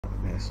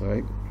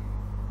right?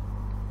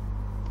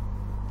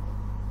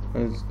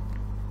 And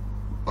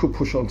could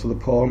push onto the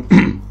pawn,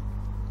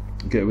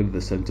 get rid of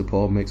the centre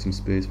pawn, make some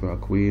space for our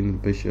queen,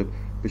 bishop.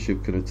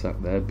 Bishop can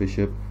attack their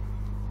bishop,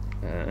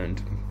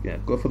 and yeah,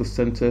 go for the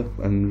centre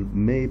and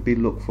maybe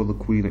look for the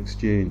queen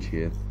exchange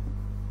here.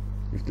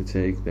 If they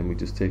take, then we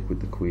just take with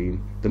the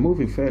queen. They're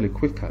moving fairly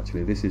quick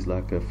actually. This is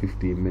like a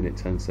 15-minute,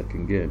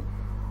 10-second game,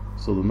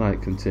 so the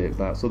knight can take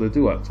back. So they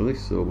do actually,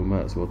 so we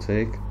might as well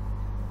take.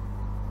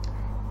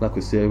 Like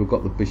we say, we've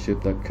got the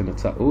bishop that can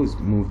attack. Oh, it's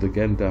moved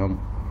again down.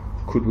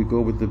 Could we go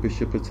with the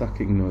bishop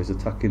attacking? No, he's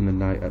attacking the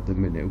knight at the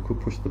minute. We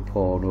could push the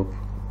pawn up.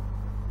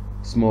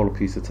 Smaller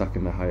piece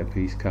attacking the higher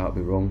piece, can't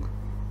be wrong.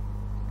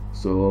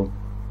 So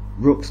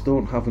rooks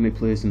don't have any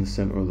place in the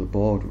centre of the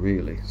board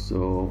really,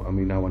 so I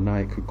mean our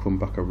knight could come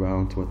back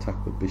around to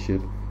attack the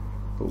bishop,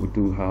 but we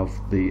do have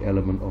the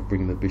element of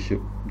bringing the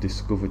bishop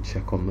discover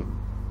check on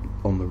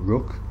the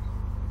rook.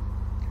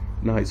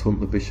 Knights hunt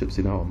the bishops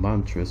in our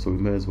mantra, so we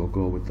may as well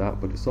go with that,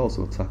 but it's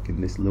also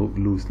attacking this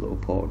loose little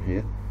pawn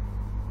here.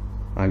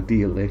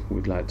 Ideally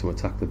we'd like to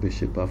attack the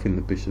bishop, but I think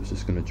the bishop's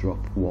just going to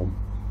drop one.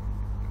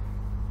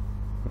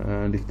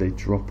 And if they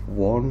drop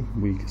one,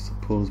 we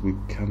suppose we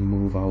can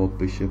move our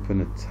bishop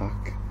and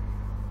attack,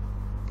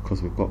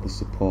 because we've got the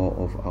support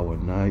of our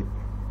knight.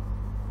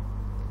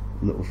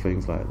 Little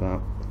things like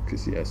that,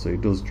 because yeah, so he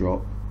does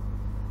drop,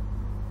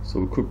 so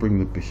we could bring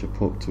the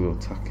bishop up to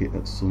attack it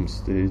at some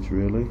stage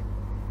really.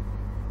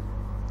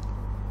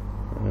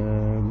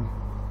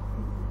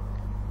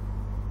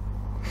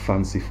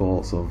 Fancy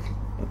thoughts of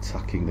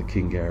attacking the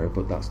king area,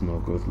 but that's no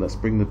good. Let's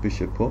bring the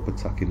bishop up,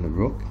 attacking the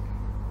rook,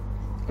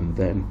 and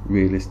then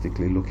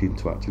realistically looking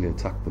to actually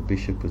attack the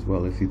bishop as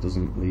well if he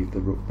doesn't leave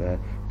the rook there.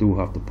 Do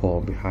have the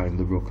pawn behind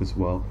the rook as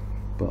well,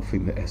 but I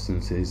think the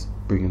essence is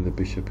bringing the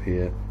bishop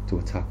here to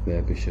attack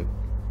their bishop.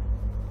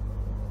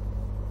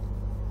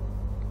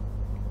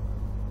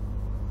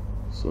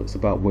 So it's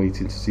about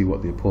waiting to see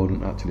what the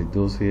opponent actually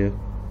does here.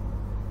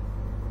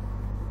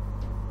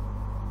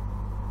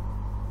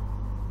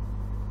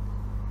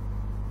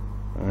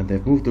 And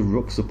they've moved the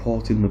rook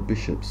supporting the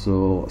bishop,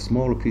 so a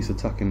smaller piece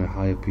attacking a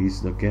higher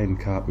piece again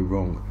can't be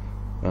wrong.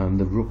 And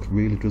the rook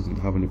really doesn't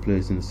have any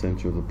place in the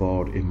centre of the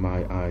board in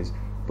my eyes,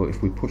 but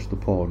if we push the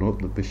pawn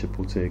up, the bishop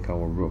will take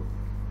our rook.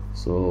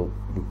 So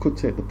we could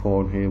take the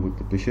pawn here with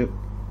the bishop,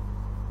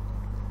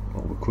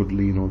 or we could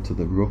lean onto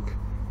the rook.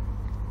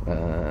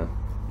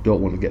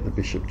 Don't want to get the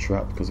bishop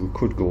trapped, because we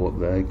could go up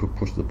there, could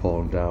push the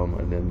pawn down,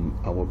 and then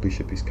our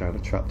bishop is kind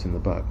of trapped in the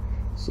back.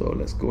 So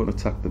let's go and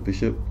attack the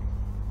bishop.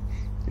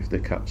 If they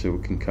capture,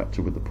 we can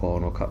capture with the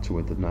pawn or capture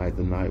with the knight.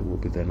 The knight will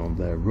be then on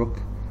their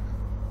rook,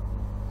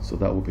 so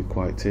that will be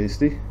quite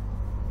tasty.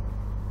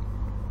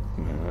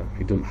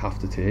 He doesn't have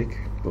to take,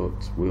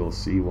 but we'll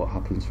see what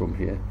happens from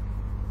here.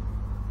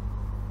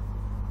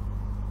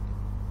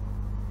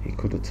 He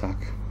could attack,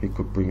 he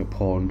could bring a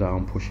pawn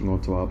down pushing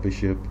onto our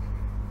bishop.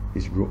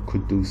 His rook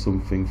could do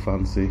something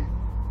fancy.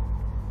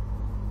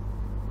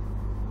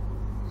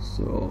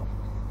 So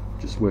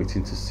just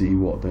waiting to see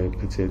what they're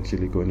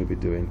potentially going to be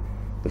doing.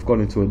 They've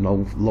gone into a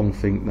long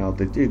think now.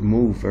 They did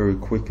move very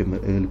quick in the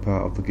early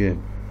part of the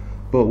game,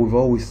 but we've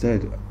always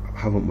said,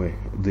 haven't we,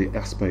 the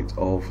aspect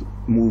of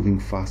moving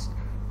fast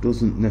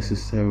doesn't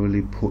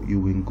necessarily put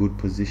you in good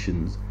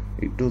positions.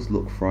 It does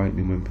look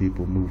frightening when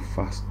people move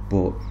fast,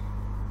 but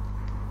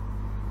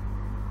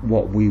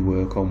what we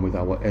work on with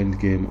our end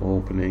game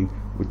opening,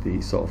 with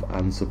the sort of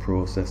answer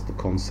process, the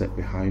concept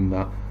behind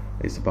that,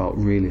 it's about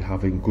really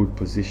having good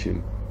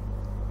position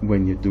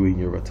when you're doing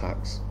your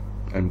attacks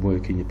and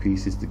working your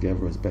pieces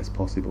together as best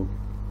possible.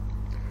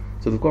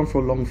 So they've gone for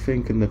a long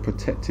think and they're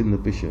protecting the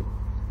bishop.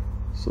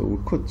 So we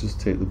could just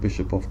take the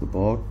bishop off the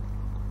board,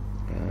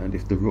 and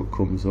if the rook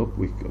comes up,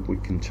 we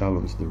can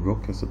challenge the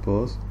rook, I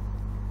suppose.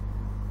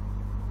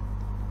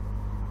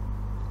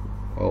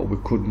 Or we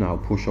could now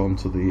push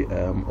onto the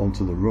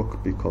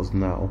rook, because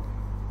now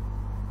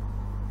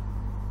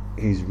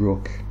his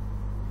rook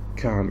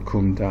can't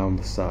come down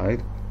the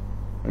side,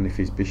 and if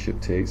his bishop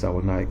takes,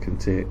 our knight can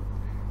take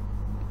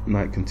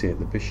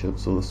the bishop.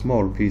 So the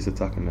smaller piece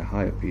attacking the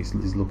higher piece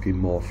is looking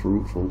more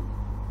fruitful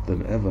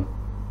than ever,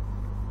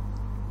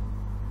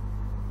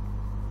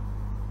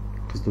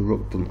 because the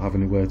rook doesn't have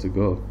anywhere to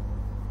go.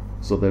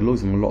 So they're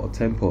losing a lot of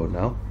tempo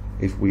now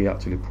if we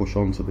actually push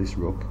onto this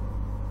rook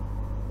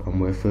and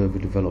we're further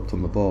developed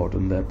on the board,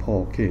 and their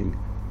poor king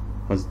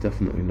has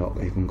definitely not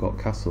even got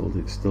castled.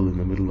 It's still in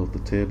the middle of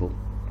the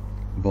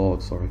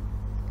board, sorry.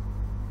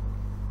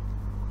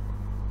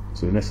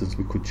 So in essence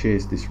we could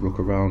chase this rook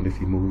around if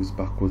he moves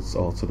backwards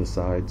or to the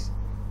sides.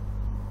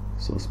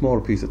 So a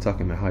smaller piece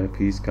attacking a higher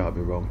piece can't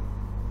be wrong.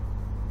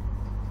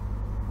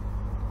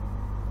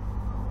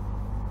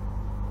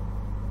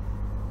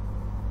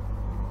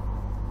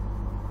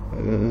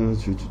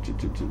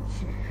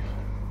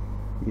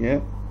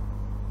 Yeah,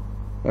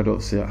 I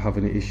don't see have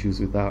any issues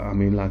with that. I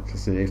mean, like I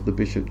say, if the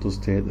bishop does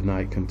take, the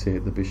knight can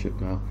take the bishop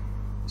now.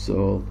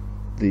 So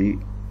the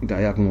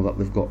diagonal that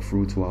they've got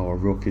through to our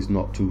rook is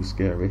not too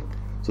scary.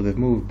 So they've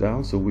moved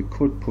down, so we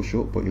could push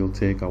up, but he'll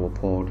take our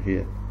pawn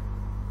here.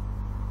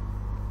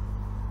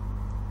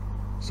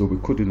 So we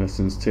could in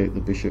essence take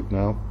the bishop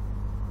now.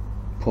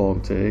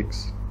 Pawn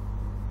takes.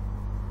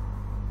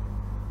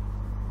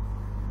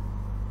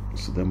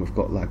 So then we've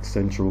got like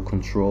central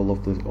control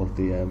of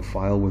the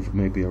file with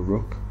maybe a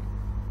rook.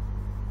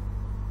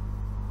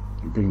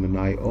 Bring the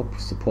knight up,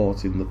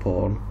 supporting the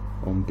pawn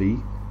on B,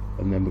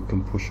 and then we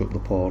can push up the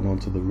pawn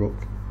onto the rook.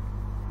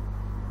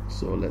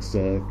 So let's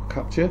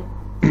capture.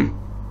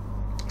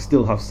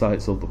 Still have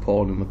sights of the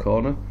pawn in the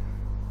corner.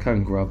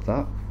 Can grab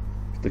that.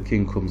 If the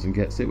king comes and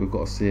gets it, we've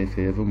got a safe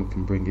haven, we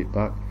can bring it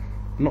back.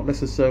 Not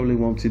necessarily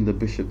wanting the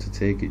bishop to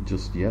take it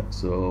just yet,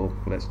 so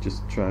let's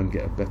just try and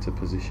get a better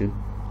position.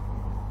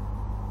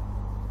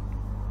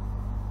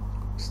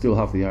 Still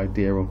have the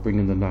idea of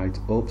bringing the knight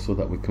up so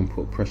that we can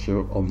put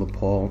pressure on the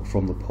pawn,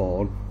 from the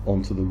pawn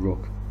onto the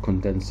rook,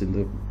 condensing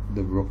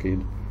the rook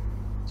in.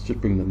 Let's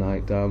just bring the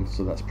knight down,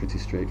 so that's pretty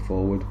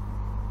straightforward.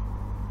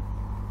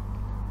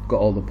 Got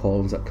all the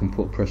pawns that can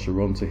put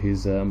pressure onto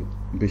his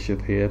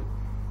bishop here,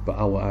 but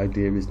our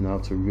idea is now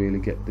to really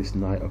get this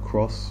knight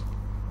across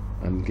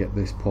and get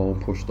this pawn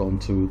pushed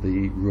onto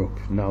the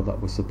rook, now that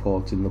we're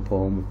supporting the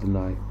pawn with the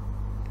knight.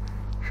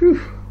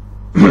 Whew.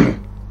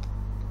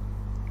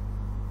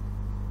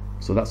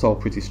 So that's all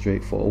pretty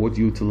straightforward,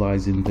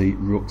 utilising the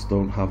rooks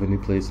don't have any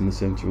place in the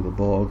centre of the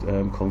board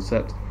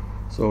concept.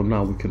 So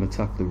now we can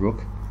attack the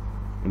rook,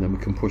 and then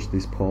we can push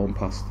this pawn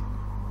past.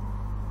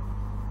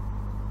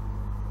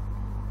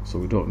 So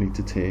we don't need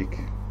to take.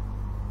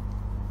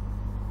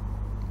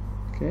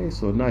 Okay,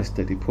 so a nice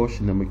steady push,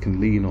 and then we can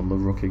lean on the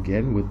rook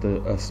again with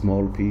a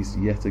small piece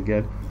yet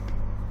again.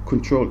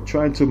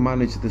 Trying to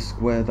manage the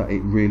square that it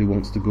really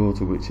wants to go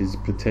to, which is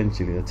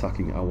potentially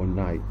attacking our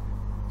knight.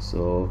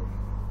 So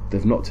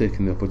they've not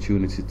taken the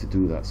opportunity to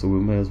do that, so we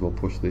may as well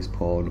push this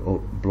pawn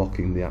up,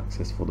 blocking the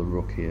access for the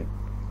rook here.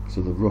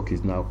 So the rook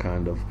is now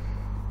kind of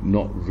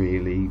not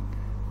really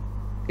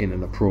in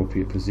an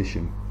appropriate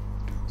position.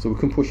 So we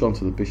can push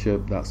onto the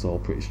bishop. That's all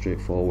pretty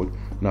straightforward.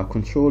 Now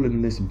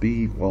controlling this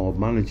B, or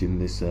managing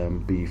this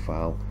B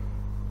file,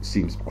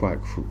 seems quite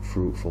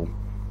fruitful.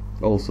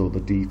 Also the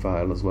D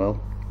file as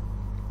well.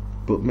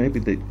 But maybe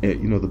the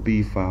the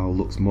B file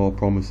looks more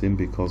promising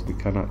because we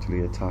can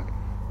actually attack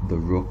the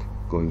rook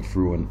going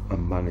through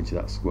and manage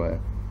that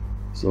square.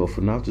 So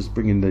for now, just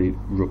bringing the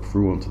rook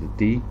through onto the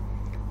D,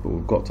 but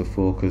we've got to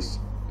focus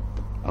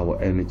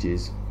our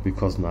energies,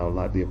 because now,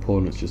 like, the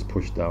opponent's just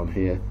pushed down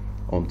here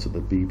onto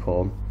the B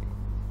pawn.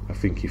 I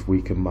think if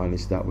we can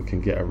manage that, we can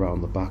get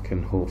around the back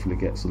and hopefully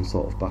get some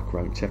sort of back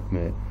rank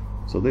checkmate.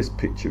 So this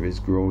picture is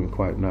growing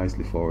quite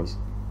nicely for us.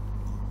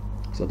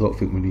 So I don't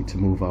think we need to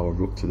move our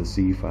rook to the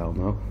C file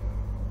now.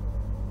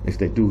 If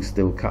they do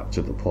still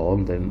capture the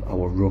pawn, then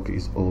our rook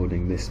is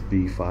owning this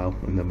B file,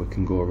 and then we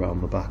can go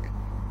around the back.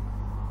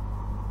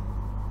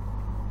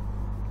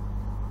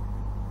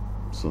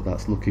 So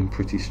that's looking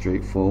pretty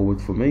straightforward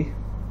for me.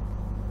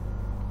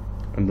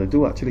 And they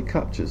do actually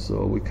capture,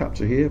 so we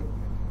capture here.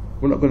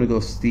 We're not going to go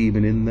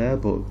steaming in there,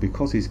 but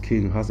because his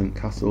king hasn't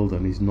castled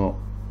and he's not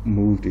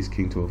moved his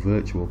king to a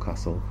virtual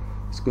castle,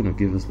 it's going to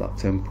give us that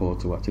tempo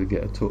to actually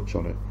get a touch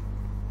on it.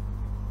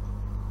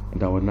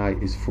 And our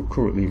knight is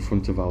currently in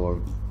front of our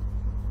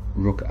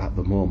rook at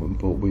the moment,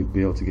 but we'll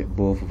be able to get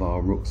both of our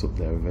rooks up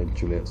there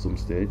eventually at some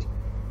stage.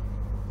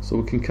 So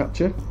we can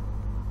capture,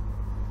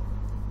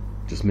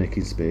 just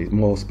making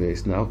more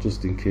space now,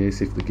 just in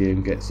case if the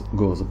game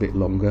goes a bit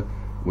longer,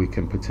 we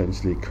can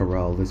potentially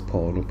corral this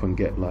pawn up and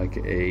get like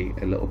a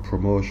little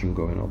promotion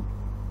going on.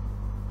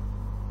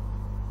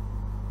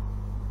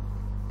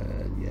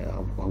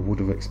 Yeah, I would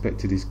have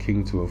expected his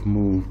king to have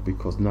moved,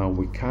 because now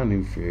we can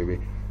in theory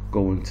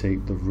go and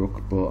take the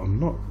rook, but I'm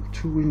not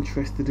too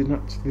interested in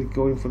actually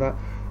going for that.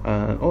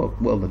 Oh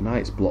well, the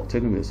knight's blocked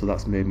anyway, so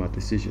that's made my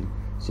decision.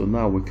 So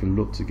now we can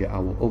look to get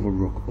our other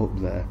rook up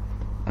there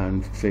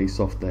and face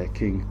off their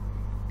king.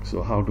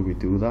 So how do we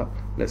do that?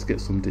 Let's get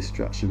some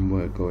distraction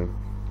work going.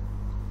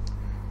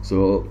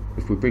 So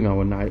if we bring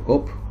our knight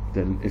up,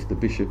 then if the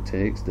bishop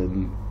takes,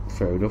 then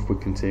fair enough, we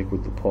can take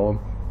with the pawn.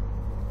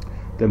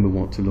 Then we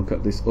want to look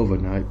at this other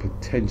knight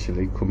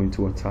potentially coming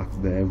to attack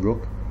their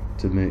rook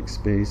to make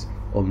space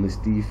on this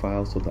D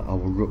file, so that our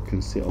rook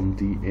can sit on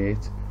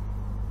D8.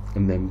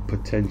 And then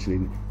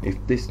potentially, if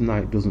this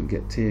knight doesn't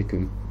get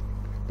taken,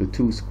 the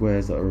two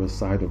squares that are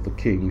aside of the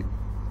king,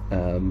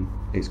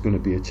 it's going to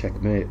be a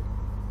checkmate.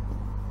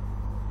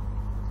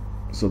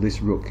 So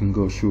this rook can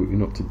go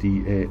shooting up to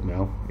D8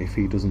 now if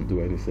he doesn't do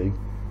anything.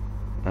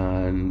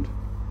 And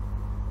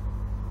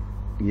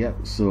yeah,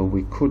 so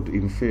we could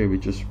in theory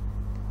just,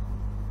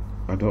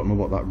 I don't know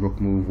what that rook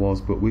move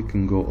was, but we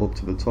can go up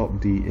to the top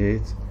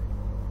D8.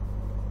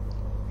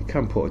 He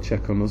can put a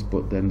check on us,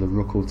 but then the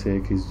rook will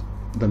take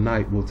the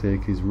knight will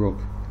take his rook,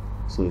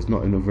 so it's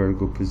not in a very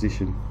good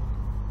position.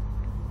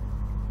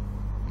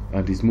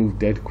 And he's moved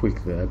dead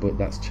quick there, but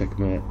that's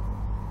checkmate.